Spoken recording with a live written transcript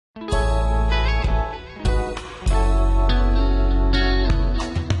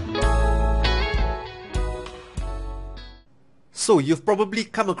So you've probably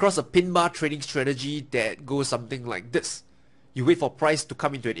come across a pin bar trading strategy that goes something like this. You wait for price to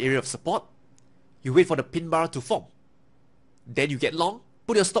come into an area of support. You wait for the pin bar to form. Then you get long,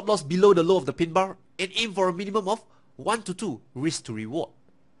 put your stop loss below the low of the pin bar, and aim for a minimum of 1 to 2 risk to reward.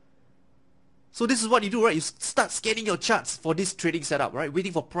 So this is what you do, right? You start scanning your charts for this trading setup, right?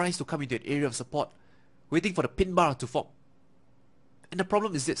 Waiting for price to come into an area of support. Waiting for the pin bar to form. And the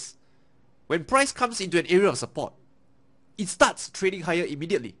problem is this. When price comes into an area of support, it starts trading higher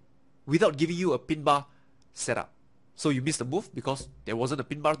immediately without giving you a pin bar setup. So you miss the move because there wasn't a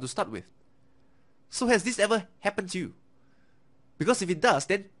pin bar to start with. So has this ever happened to you? Because if it does,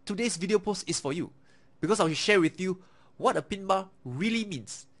 then today's video post is for you. Because I will share with you what a pin bar really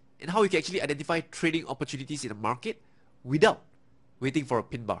means and how you can actually identify trading opportunities in the market without waiting for a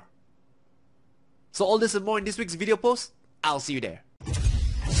pin bar. So all this and more in this week's video post. I'll see you there.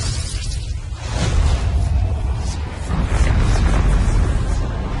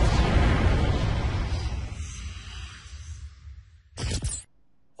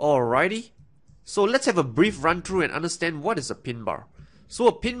 Alrighty, so let's have a brief run through and understand what is a pin bar. So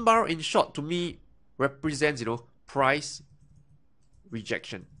a pin bar in short to me represents, price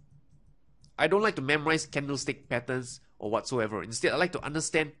rejection. I don't like to memorize candlestick patterns or whatsoever. Instead, I like to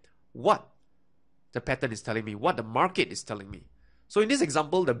understand what the pattern is telling me, what the market is telling me. So in this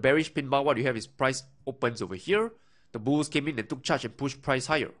example, the bearish pin bar, what you have is price opens over here. The bulls came in and took charge and pushed price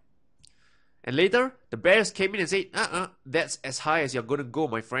higher. And later, the bears came in and said, that's as high as you're going to go,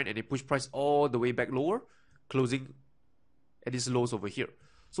 my friend. And they pushed price all the way back lower, closing at these lows over here.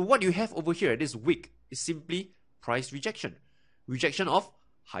 So what you have over here at this wick is simply price rejection. Rejection of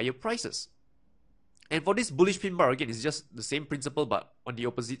higher prices. And for this bullish pin bar, again, it's just the same principle, but on the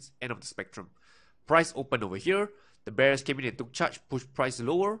opposite end of the spectrum. Price opened over here. The bears came in and took charge, pushed price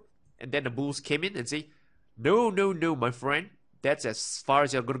lower. And then the bulls came in and say, no, my friend. That's as far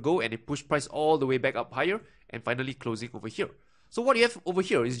as you're going to go, and it pushed price all the way back up higher and finally closing over here. So what you have over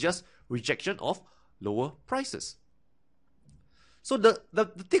here is just rejection of lower prices. So the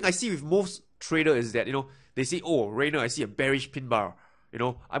thing I see with most traders is that, they say, oh, Rainer, I see a bearish pin bar.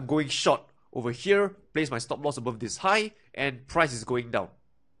 I'm going short over here, place my stop loss above this high, and price is going down.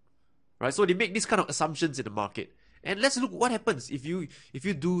 Right? So they make these kind of assumptions in the market. And let's look what happens if you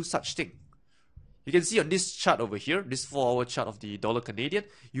do such thing. You can see on this chart over here, this 4-hour chart of the dollar Canadian,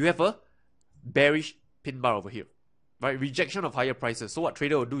 you have a bearish pin bar over here, right? Rejection of higher prices. So what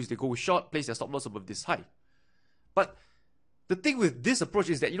trader will do is they go short, place their stop loss above this high. But the thing with this approach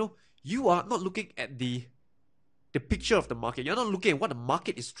is that, you are not looking at the picture of the market. You're not looking at what the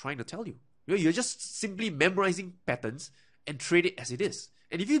market is trying to tell you. You're just simply memorizing patterns and trade it as it is.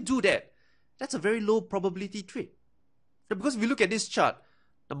 And if you do that, that's a very low probability trade. Because if you look at this chart,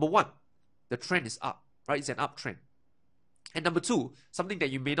 number one, the trend is up, right? It's an uptrend. And number two, something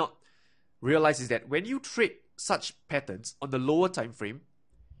that you may not realize is that when you trade such patterns on the lower time frame,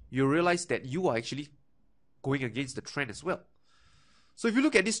 you realize that you are actually going against the trend as well. So if you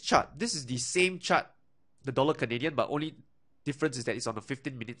look at this chart, this is the same chart, the dollar Canadian, but only difference is that it's on a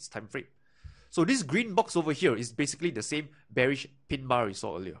 15 minutes time frame. So this green box over here is basically the same bearish pin bar we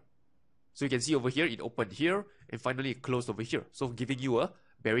saw earlier. So you can see over here, it opened here and finally it closed over here. So giving you a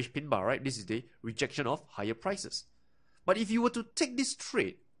bearish pin bar, right? This is the rejection of higher prices. But if you were to take this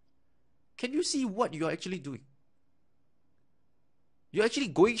trade, can you see what you're actually doing? You're actually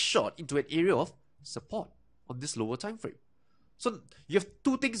going short into an area of support on this lower time frame. So you have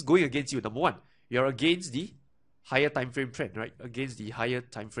two things going against you. Number one, you're against the higher time frame trend, right? Against the higher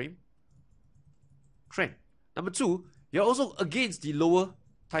time frame trend. Number two, you're also against the lower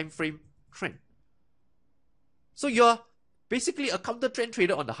time frame trend. So you're basically a counter trend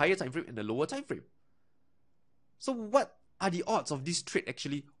trader on the higher time frame and the lower time frame. So what are the odds of this trade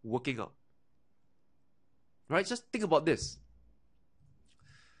actually working out? Right? Just think about this.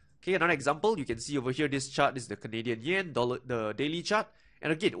 Okay, another example, you can see over here, this chart is the Canadian yen, the daily chart.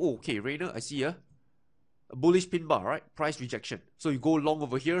 And again, okay, Rainer, I see a bullish pin bar, right? Price rejection. So you go long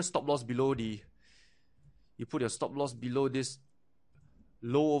over here, stop loss below you put your stop loss below this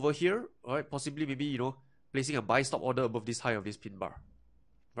low over here, right? Possibly maybe, placing a buy stop order above this high of this pin bar.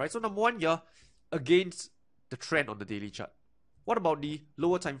 Right? So number one, you're against the trend on the daily chart. What about the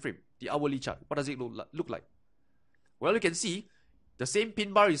lower time frame, the hourly chart? What does it look like? Well, you can see the same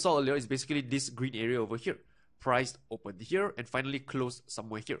pin bar you saw earlier is basically this green area over here. Price opened here and finally closed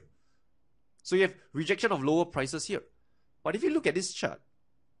somewhere here. So you have rejection of lower prices here. But if you look at this chart,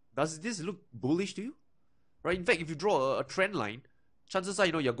 does this look bullish to you? Right? In fact, if you draw a trend line, chances are,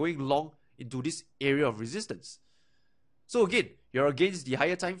 you're going long into this area of resistance. So again, you're against the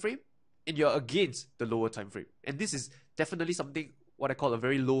higher time frame and you're against the lower time frame. And this is definitely something what I call a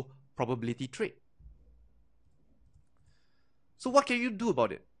very low probability trade. So what can you do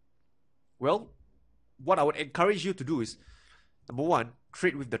about it? Well, what I would encourage you to do is, number one,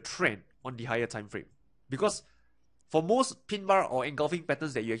 trade with the trend on the higher time frame. Because for most pin bar or engulfing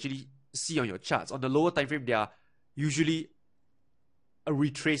patterns that you actually see on your charts, on the lower time frame, they are usually a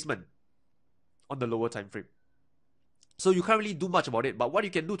retracement on the lower time frame. So you can't really do much about it, but what you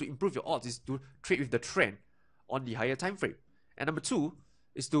can do to improve your odds is to trade with the trend on the higher time frame. And number two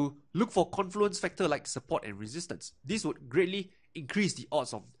is to look for confluence factor like support and resistance. This would greatly increase the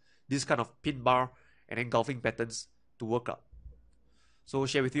odds of this kind of pin bar and engulfing patterns to work out. So I'll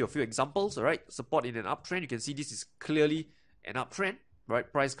share with you a few examples. All right, support in an uptrend. You can see this is clearly an uptrend. Right,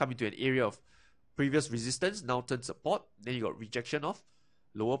 price coming to an area of previous resistance, now turn support. Then you got rejection of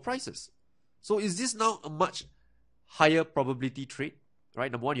lower prices. So is this now a much higher probability trade? Right,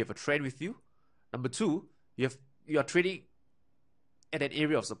 number one, you have a trend with you. Number two, you are trading at an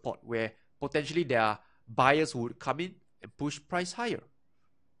area of support where potentially there are buyers who would come in and push price higher.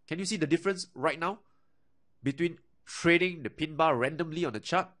 Can you see the difference right now between trading the pin bar randomly on the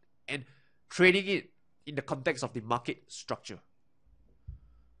chart and trading it in the context of the market structure?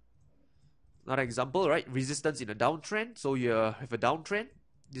 Another example, right? Resistance in a downtrend. So you have a downtrend.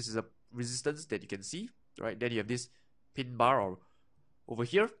 This is a resistance that you can see, right? Then you have this pin bar or over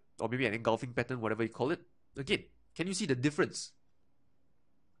here, or maybe an engulfing pattern, whatever you call it. Again, can you see the difference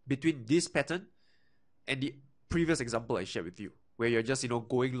between this pattern and the previous example I shared with you, where you're just,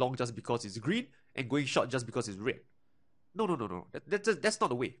 going long just because it's green and going short just because it's red? No. That's not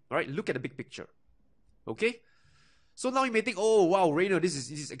the way. All right, look at the big picture. Okay. So now you may think, oh wow, Rainer, this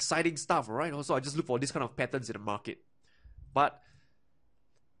is exciting stuff, right? Also, I just look for this kind of patterns in the market. But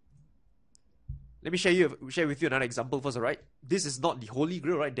let me share with you another example first, all right? This is not the holy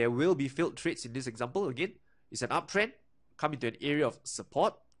grail, right? There will be failed trades in this example. Again, it's an uptrend, come into an area of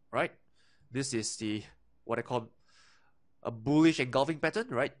support, right? This is what I call a bullish engulfing pattern,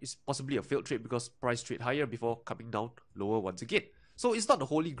 right? It's possibly a failed trade because price trade higher before coming down lower once again. So it's not the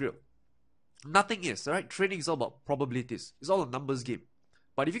holy grail. Nothing is, right? Trading is all about probabilities. It's all a numbers game.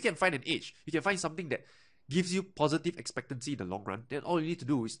 But if you can find an edge, you can find something that gives you positive expectancy in the long run, then all you need to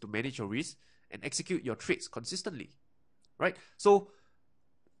do is to manage your risk and execute your trades consistently, right? So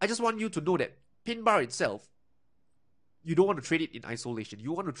I just want you to know that pin bar itself, you don't want to trade it in isolation.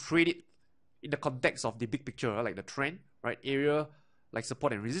 You want to trade it in the context of the big picture, like the trend, right? Area like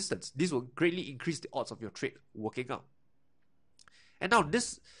support and resistance. This will greatly increase the odds of your trade working out. And now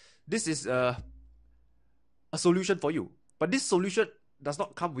this is a solution for you. But this solution does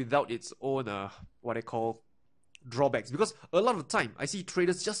not come without its own, what I call drawbacks. Because a lot of the time, I see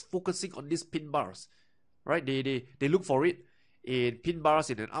traders just focusing on these pin bars, right? They look for it in pin bars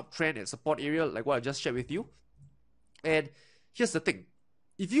in an uptrend and support area, like what I just shared with you. And here's the thing.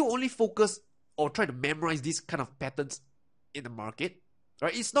 If you only focus or try to memorize these kind of patterns in the market,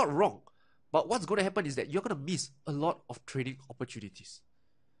 right, it's not wrong. But what's going to happen is that you're going to miss a lot of trading opportunities.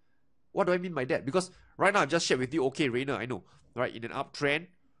 What do I mean by that? Because right now I've just shared with you, okay, Rainer, I know, right? In an uptrend,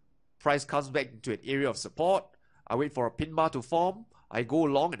 price comes back into an area of support. I wait for a pin bar to form. I go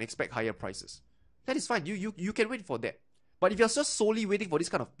long and expect higher prices. That is fine. You can wait for that. But if you're just solely waiting for this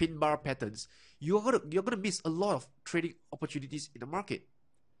kind of pin bar patterns, you're gonna miss a lot of trading opportunities in the market.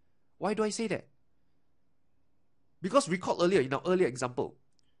 Why do I say that? Because recall earlier, in our earlier example,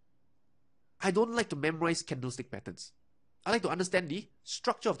 I don't like to memorize candlestick patterns. I like to understand the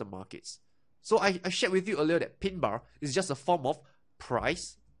structure of the markets. So I shared with you earlier that pin bar is just a form of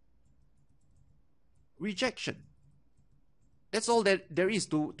price rejection. That's all that there is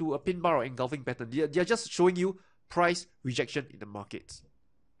to a pin bar or engulfing pattern. They're just showing you price rejection in the markets.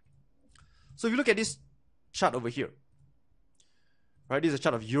 So if you look at this chart over here, right? This is a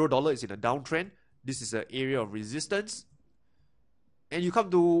chart of euro dollar. It's in a downtrend. This is an area of resistance. And you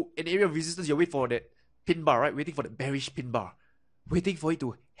come to an area of resistance, you wait for that pin bar, right? Waiting for the bearish pin bar. Waiting for it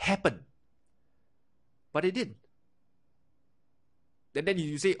to happen. But it didn't. And then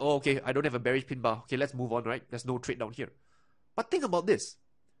you say, oh, okay, I don't have a bearish pin bar. Okay, let's move on, right? There's no trade down here. But think about this.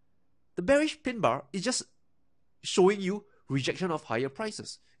 The bearish pin bar is just showing you rejection of higher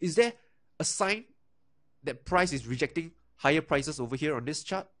prices. Is there a sign that price is rejecting higher prices over here on this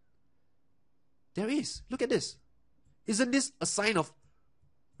chart? There is. Look at this. Isn't this a sign of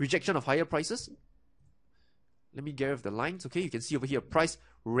rejection of higher prices? Let me get rid of the lines. Okay, you can see over here, price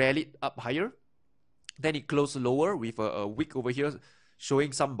rallied up higher. Then it closed lower with a wick over here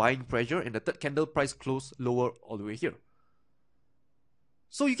showing some buying pressure. And the third candle, price closed lower all the way here.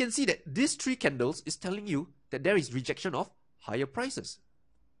 So you can see that these three candles is telling you that there is rejection of higher prices.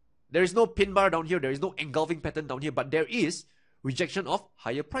 There is no pin bar down here. There is no engulfing pattern down here, but there is rejection of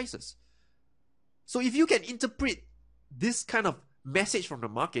higher prices. So if you can interpret this kind of message from the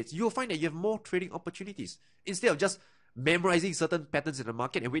markets, you will find that you have more trading opportunities instead of just memorizing certain patterns in the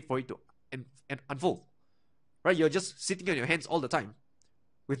market and wait for it to unfold. Right? You're just sitting on your hands all the time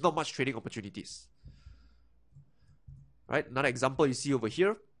with not much trading opportunities. Right? Another example you see over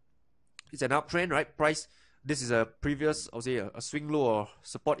here, it's an uptrend, right? Price, this is a previous, I'll say a swing low or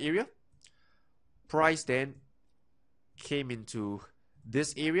support area. Price then came into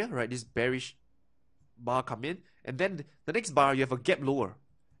this area, right? This bearish bar come in, and then the next bar you have a gap lower,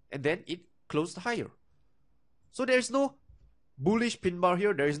 and then it closed higher. So there is no bullish pin bar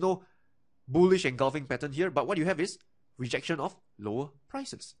here, there is no bullish engulfing pattern here, but what you have is rejection of lower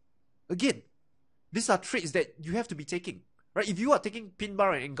prices. Again, these are trades that you have to be taking, right? If you are taking pin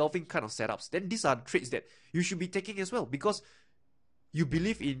bar and engulfing kind of setups, then these are the trades that you should be taking as well, because you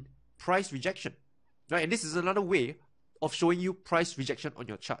believe in price rejection, right? And this is another way of showing you price rejection on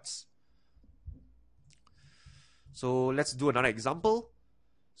your charts. So let's do another example.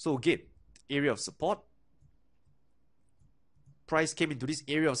 So again, area of support. Price came into this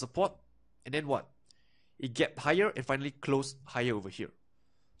area of support, and then what? It gapped higher and finally closed higher over here.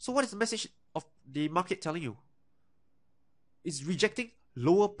 So what is the message of the market telling you? It's rejecting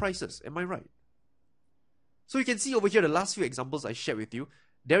lower prices. Am I right? So you can see over here the last few examples I shared with you,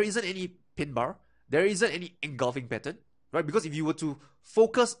 there isn't any pin bar, there isn't any engulfing pattern, right? Because if you were to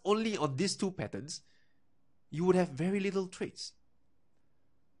focus only on these two patterns, you would have very little trades.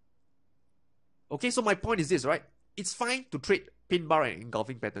 Okay, so my point is this, right? It's fine to trade pin bar and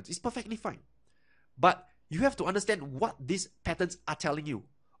engulfing patterns. It's perfectly fine. But you have to understand what these patterns are telling you.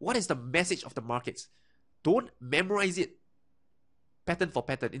 What is the message of the markets? Don't memorize it pattern for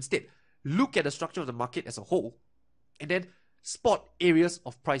pattern. Instead, look at the structure of the market as a whole and then spot areas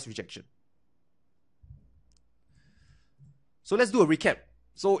of price rejection. So let's do a recap.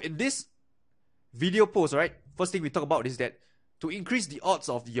 So in this video post, right, first thing we talk about is that to increase the odds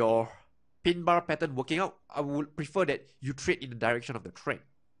of your pin bar pattern working out, I would prefer that you trade in the direction of the trend.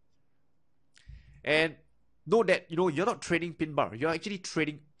 And know that, you're not trading pin bar, you're actually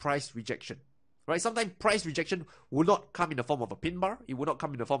trading price rejection. Right? Sometimes price rejection will not come in the form of a pin bar, it will not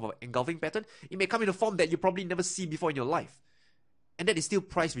come in the form of an engulfing pattern, it may come in a form that you probably never see before in your life. And that is still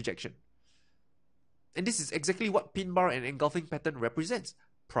price rejection. And this is exactly what pin bar and engulfing pattern represents,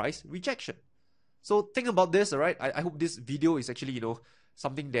 price rejection. So think about this, alright? I hope this video is actually,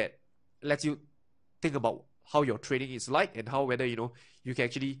 something that lets you think about how your trading is like and how whether, you can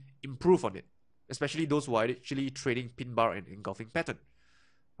actually improve on it. Especially those who are actually trading pin bar and engulfing pattern.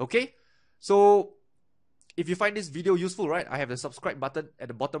 Okay? So if you find this video useful, right, I have the subscribe button at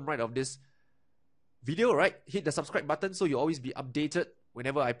the bottom right of this video, right? Hit the subscribe button so you'll always be updated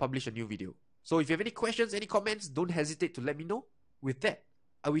whenever I publish a new video. So if you have any questions, any comments, don't hesitate to let me know. With that,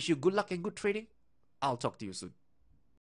 I wish you good luck and good trading. I'll talk to you soon.